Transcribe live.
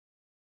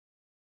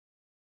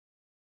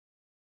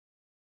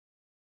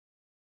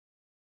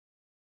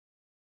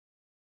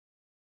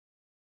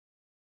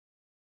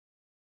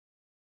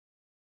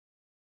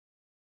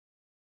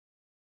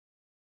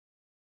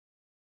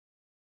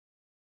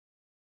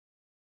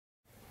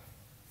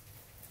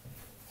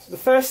So the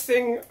first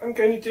thing I'm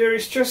going to do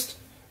is just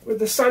with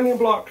the sanding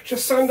block,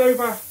 just sand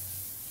over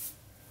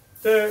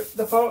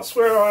the parts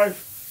where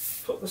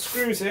I've put the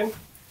screws in,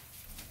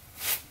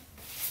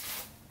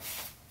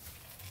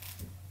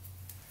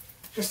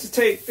 just to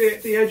take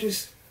the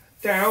edges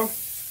down,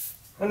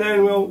 and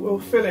then we'll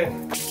fill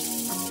in.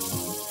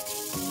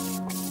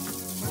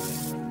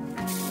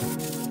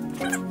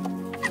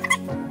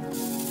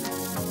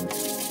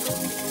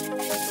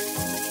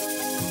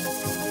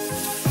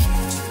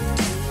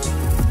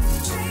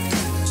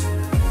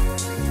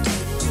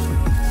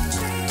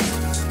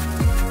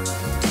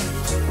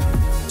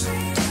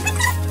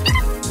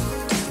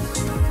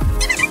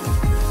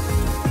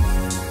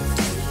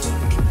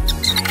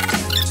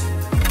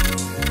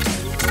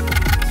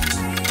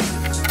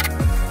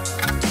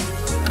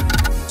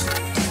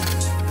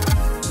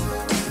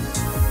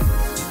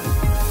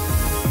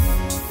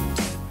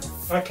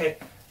 Okay,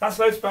 that's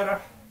loads better.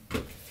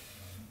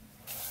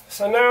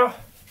 So now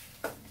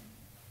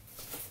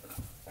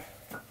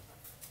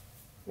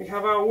we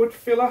have our wood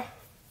filler,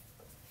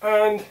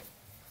 and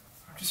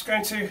I'm just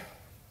going to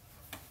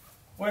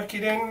work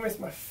it in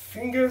with my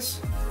fingers.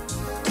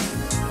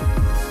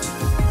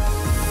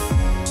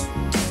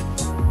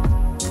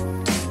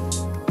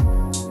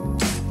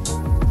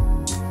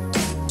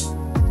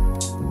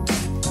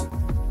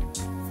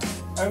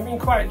 I'm being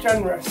quite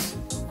generous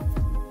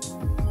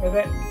with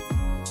it.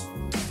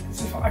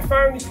 I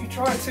found if you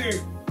try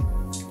to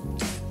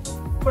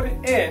put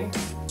it in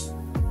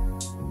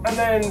and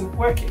then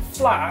work it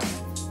flat,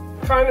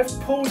 it kind of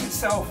pulls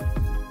itself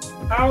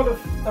out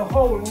of the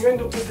hole, and you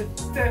end up with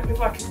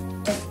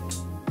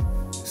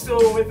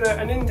still with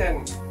an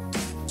indent.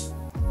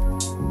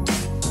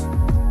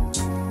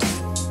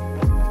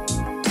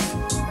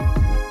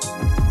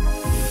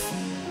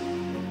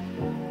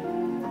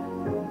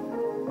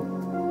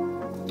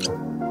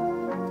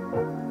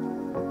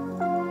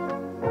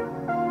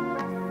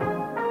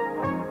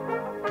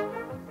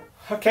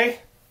 Okay,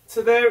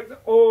 so they're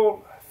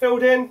all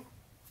filled in.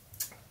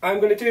 I'm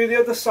going to do the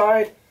other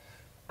side.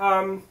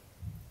 I'm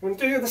going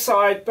to do the other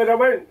side, but I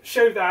won't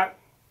show that.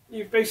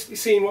 You've basically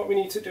seen what we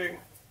need to do.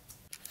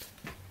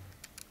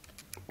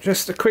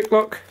 Just a quick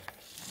look.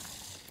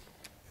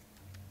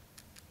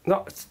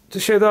 Not to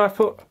show that I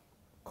put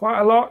quite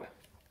a lot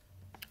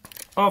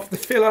of the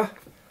filler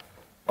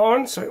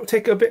on, so it will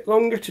take a bit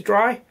longer to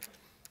dry,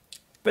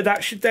 but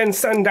that should then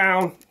sand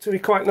down to be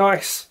quite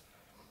nice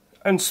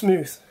and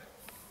smooth.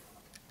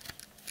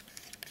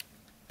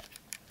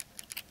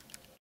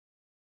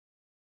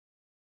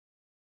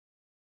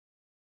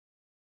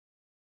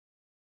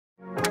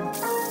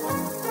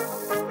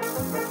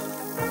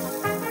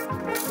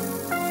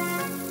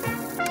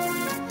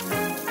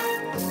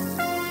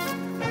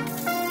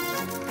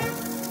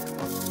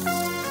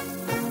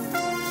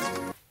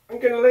 I'm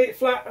going to lay it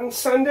flat and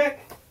sand it.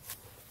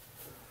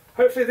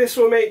 Hopefully this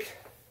will make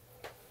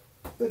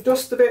the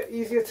dust a bit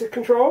easier to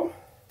control.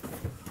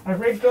 I've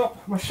rigged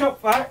up my shop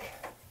vac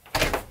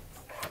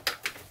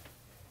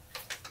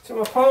to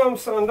my palm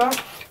sander.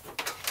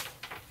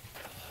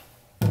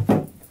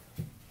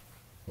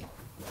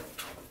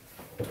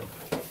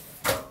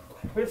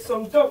 With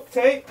some duct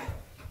tape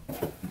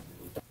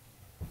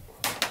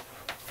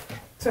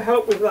to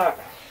help with that.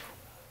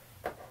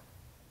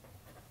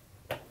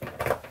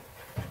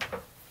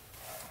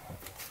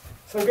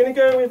 So I'm going to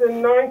go with a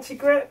 90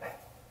 grit.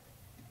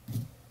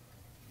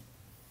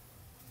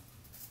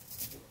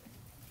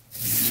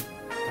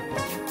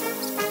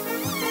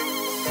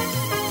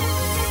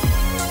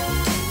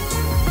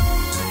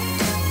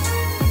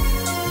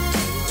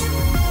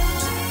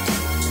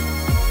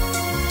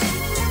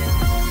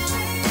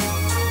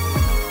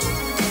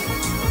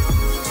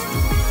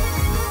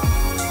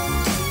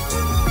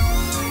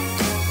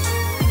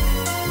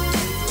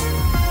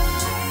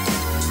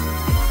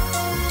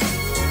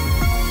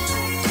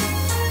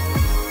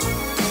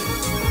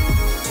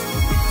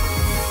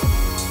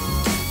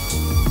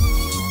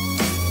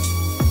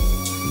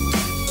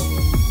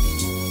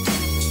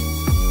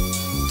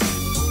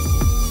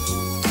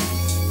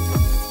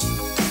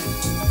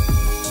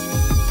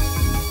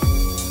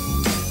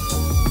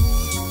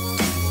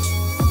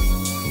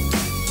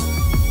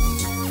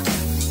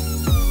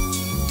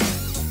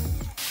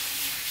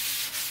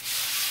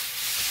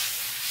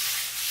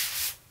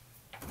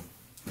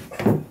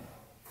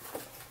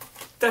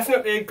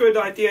 Definitely a good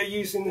idea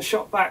using the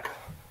shop vac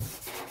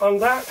on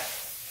that.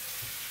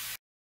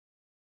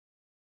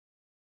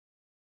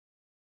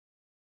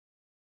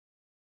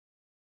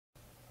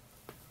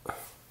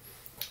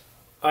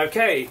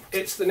 Okay,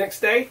 it's the next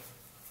day.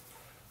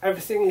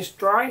 Everything is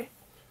dry.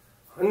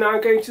 I'm now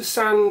going to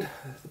sand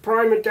the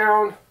primer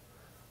down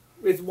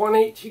with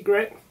 180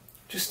 grit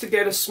just to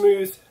get a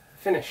smooth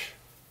finish.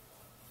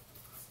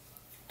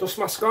 Dust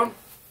mask on.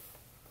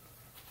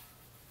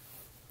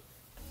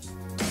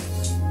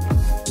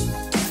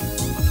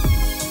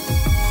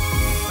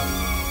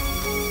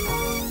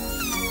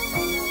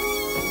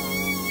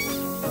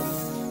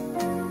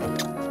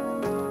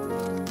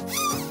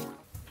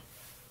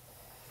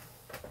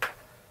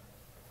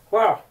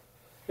 Wow,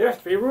 you have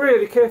to be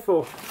really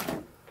careful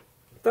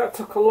that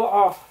took a lot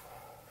off.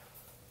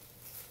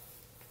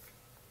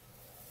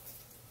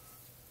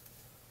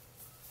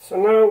 So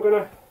now I'm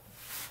going to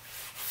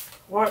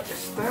wipe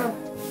this down.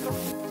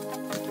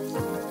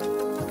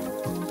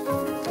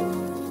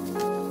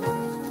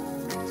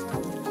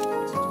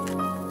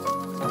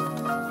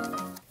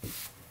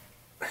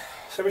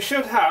 So we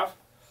should have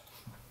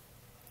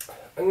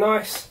a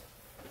nice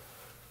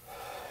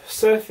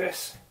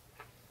surface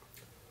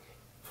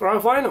for our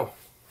vinyl.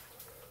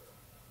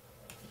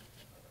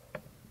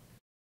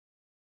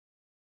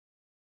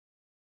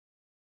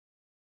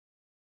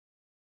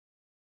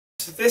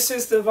 So this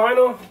is the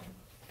vinyl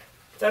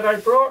that I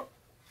brought.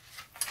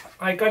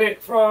 I got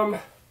it from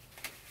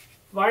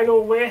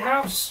Vinyl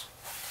Warehouse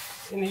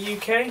in the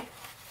UK.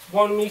 It's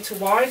 1 meter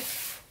wide.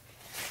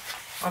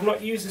 I've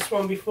not used this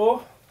one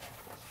before,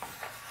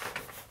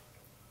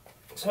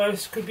 so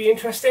this could be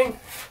interesting.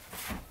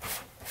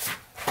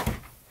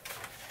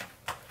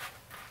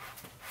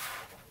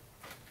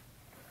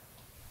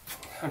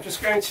 I'm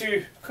just going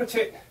to cut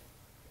it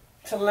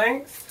to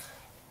length.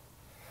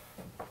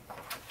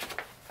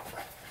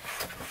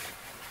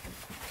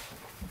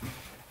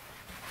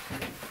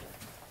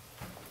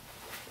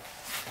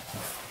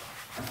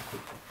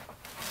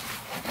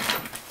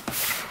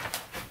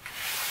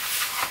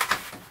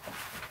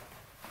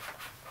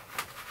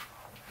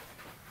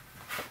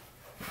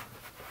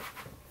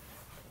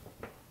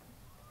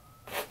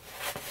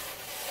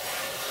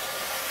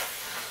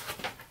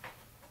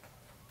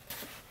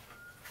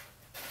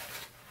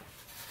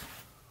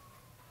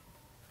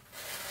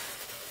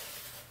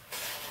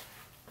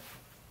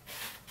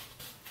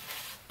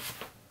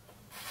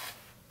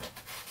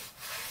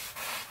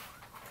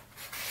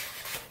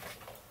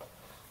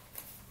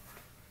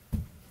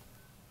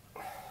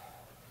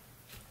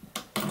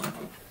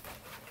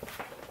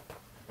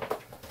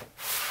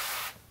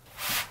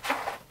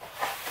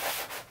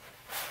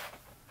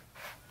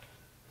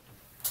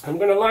 I'm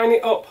going to line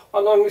it up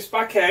along this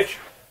back edge,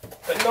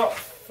 but not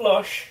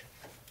flush.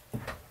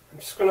 I'm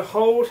just going to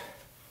hold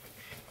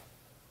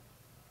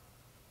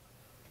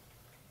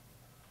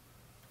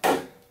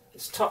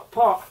this top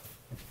part.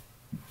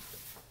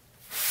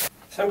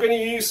 So I'm going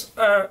to use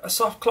a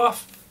soft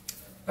cloth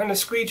and a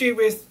squeegee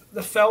with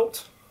the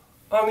felt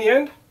on the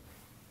end,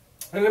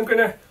 and I'm going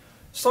to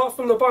start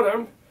from the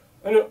bottom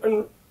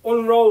and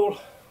unroll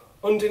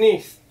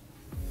underneath.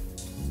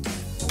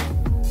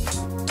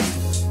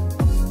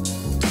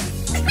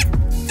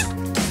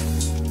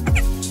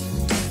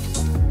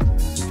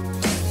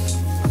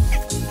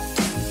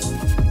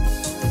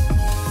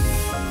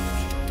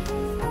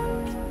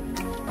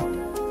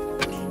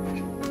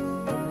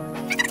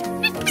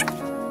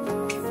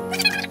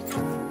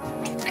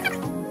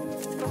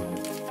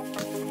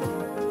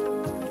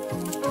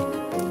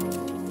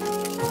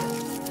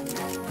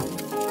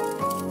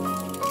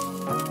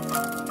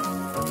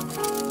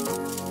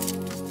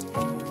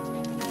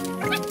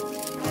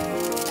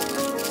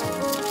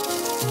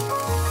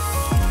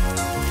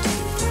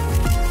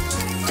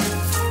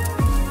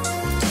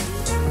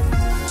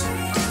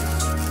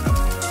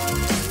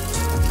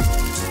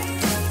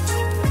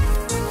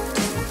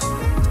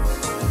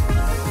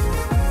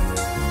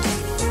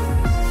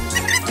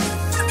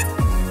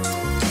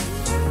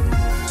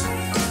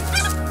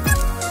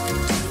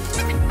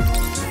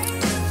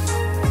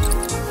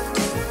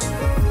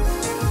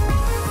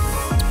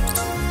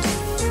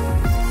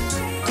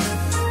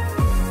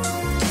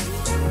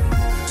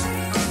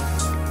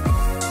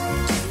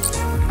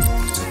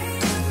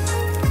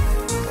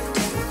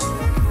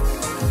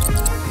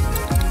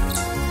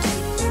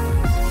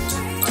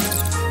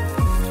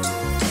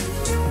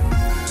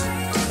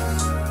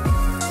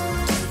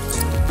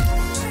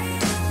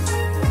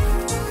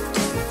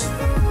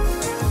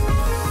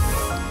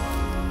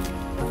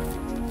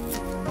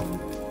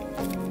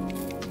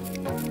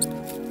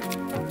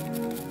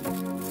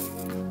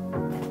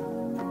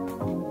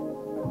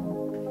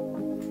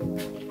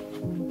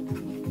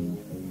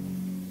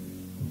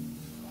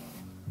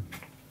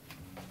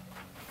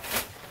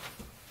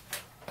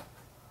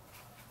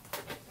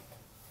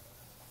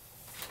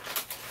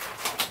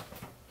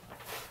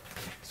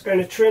 Just going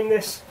to trim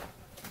this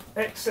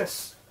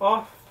excess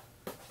off.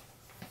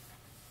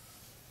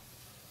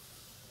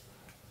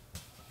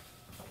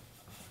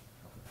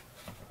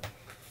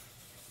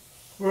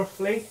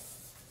 Roughly.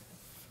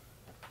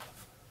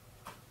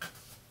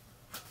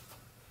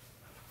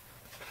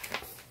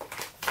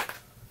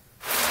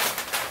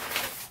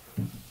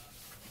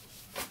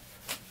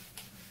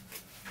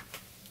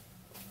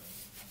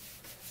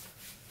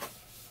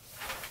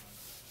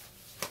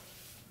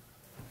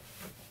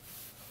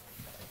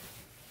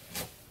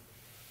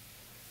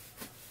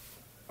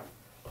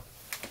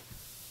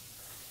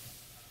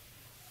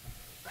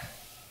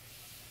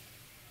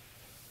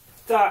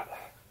 That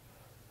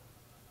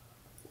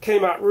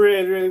came out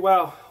really, really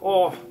well.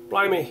 Oh,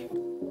 blimey.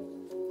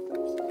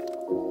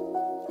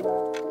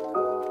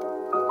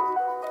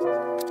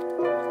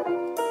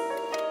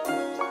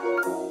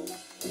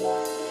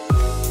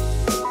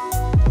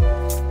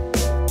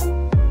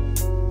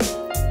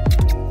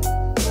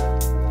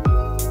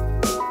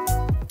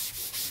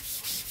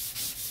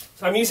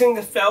 So I'm using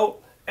the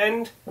felt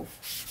end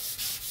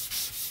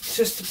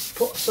just to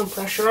put some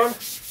pressure on.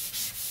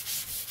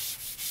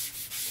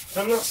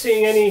 I'm not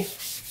seeing any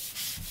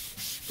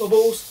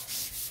bubbles.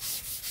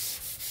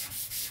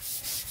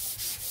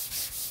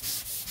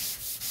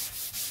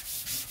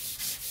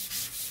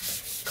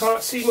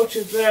 Can't see much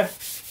of the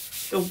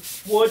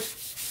wood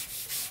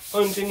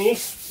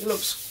underneath. It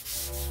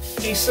looks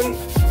decent.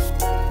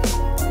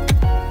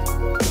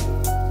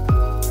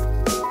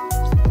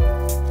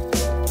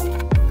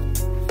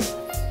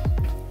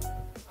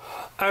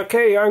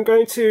 Okay, I'm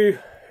going to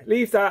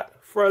leave that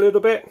for a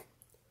little bit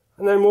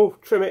and then we'll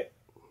trim it.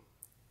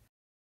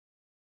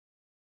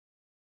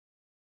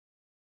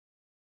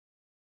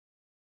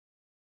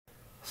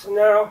 So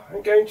now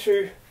I'm going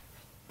to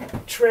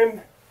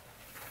trim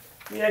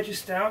the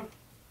edges down.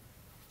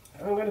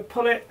 I'm going to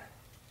pull it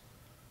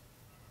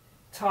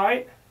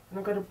tight and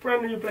I've got a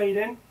brand new blade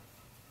in.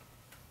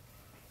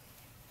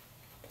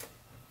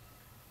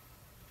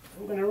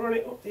 I'm going to run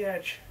it up the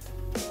edge.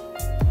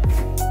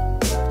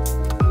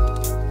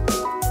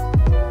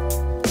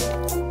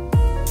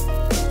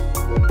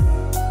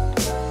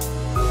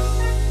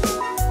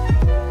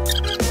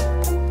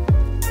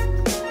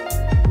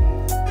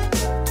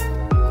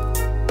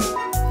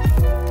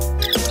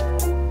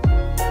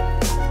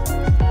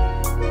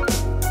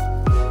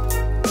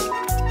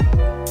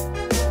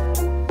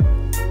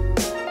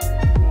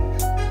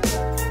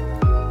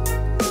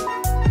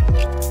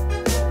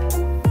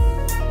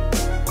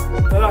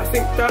 I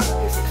think that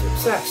is a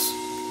success.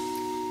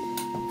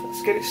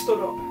 Let's get it stood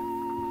up.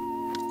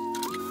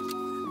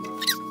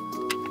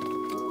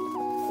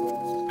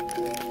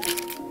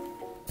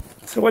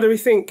 So what do we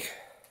think?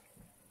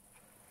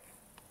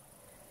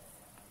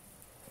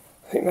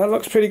 I think that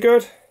looks pretty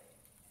good.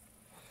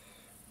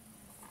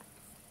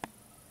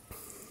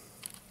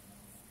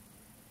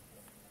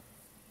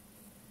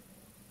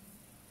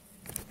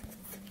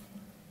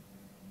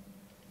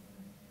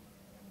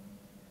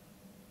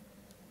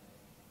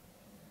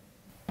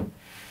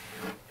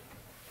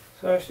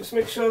 So let's just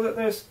make sure that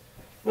there's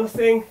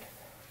nothing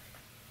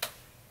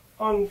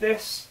on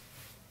this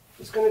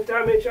that's going to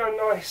damage our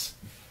nice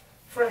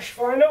fresh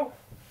vinyl.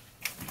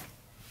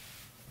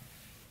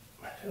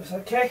 Feels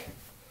okay.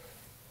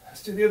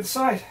 Let's do the other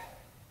side.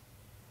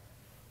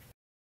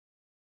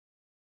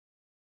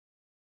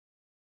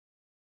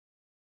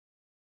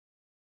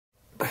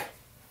 I'm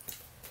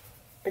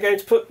going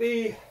to put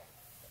the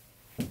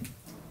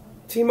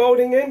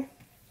t-moulding in.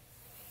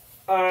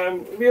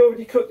 We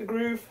already cut the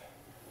groove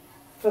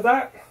for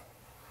that.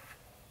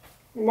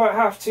 We might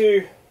have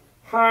to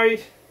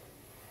hide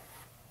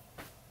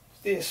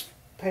this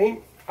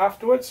paint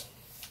afterwards,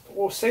 but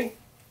we'll see.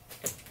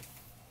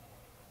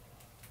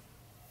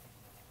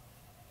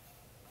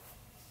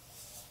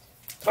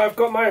 So I've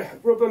got my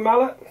rubber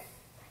mallet.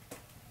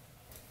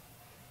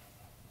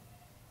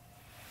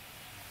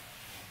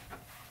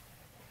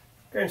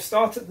 Going to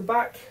start at the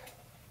back.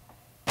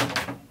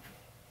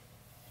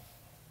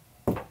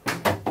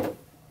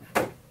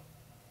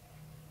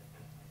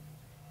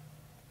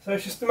 So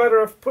it's just a matter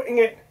of putting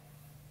it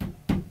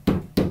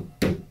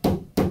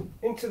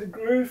into the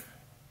groove.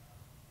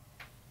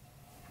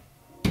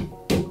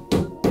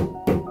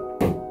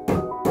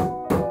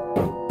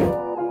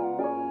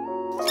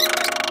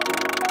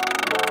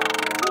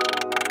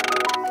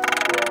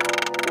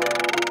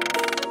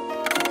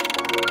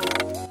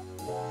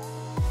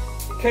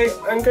 Okay,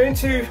 I'm going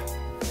to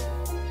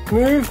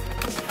move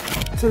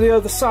to the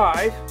other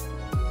side,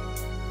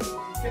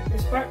 get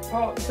this back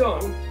part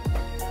done,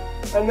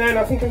 and then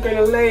I think I'm going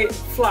to lay it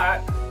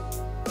flat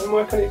and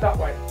work on it that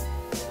way.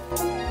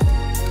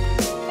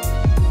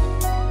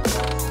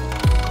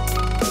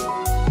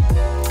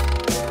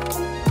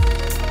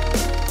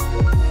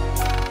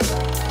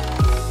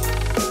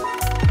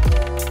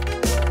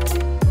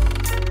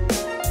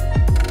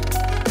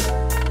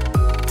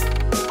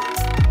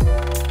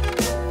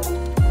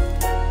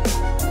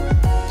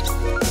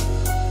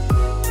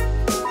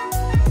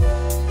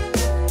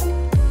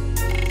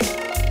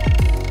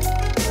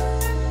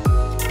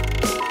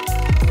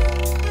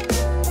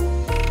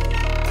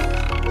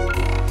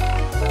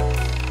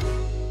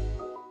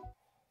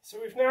 So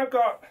we've now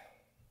got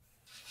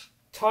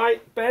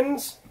tight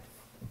bends.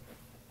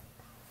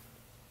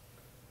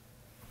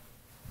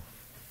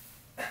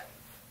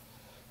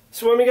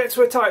 So when we get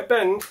to a tight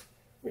bend,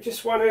 we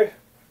just want to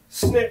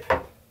snip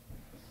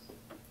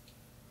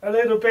a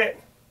little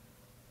bit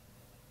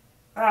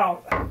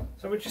out.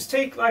 So we just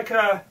take like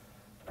a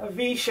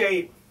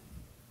V-shape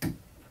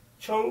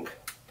chunk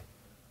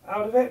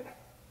out of it,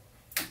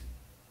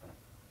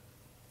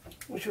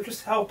 which will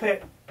just help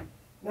it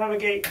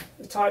navigate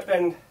the tight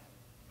bend.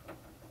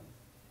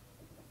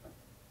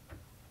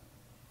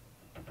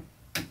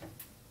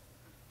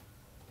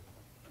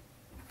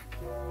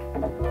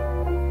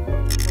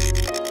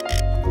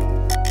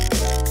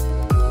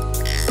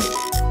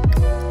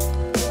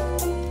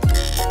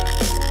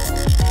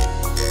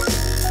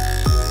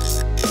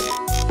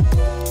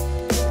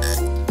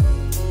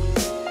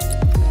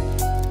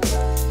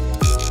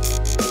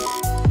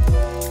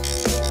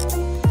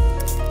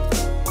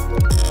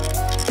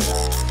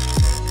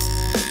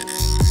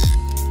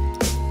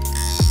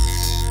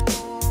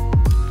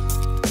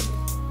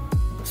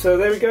 So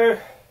there we go.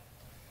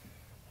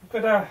 We've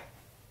got our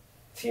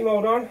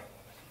T-mould on.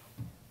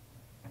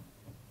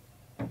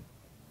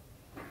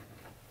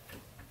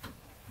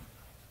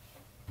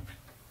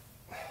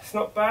 It's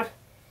not bad.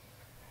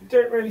 You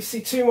don't really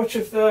see too much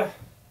of the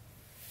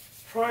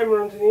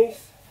primer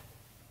underneath.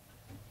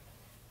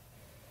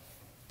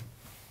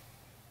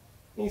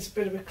 Needs a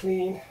bit of a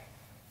clean.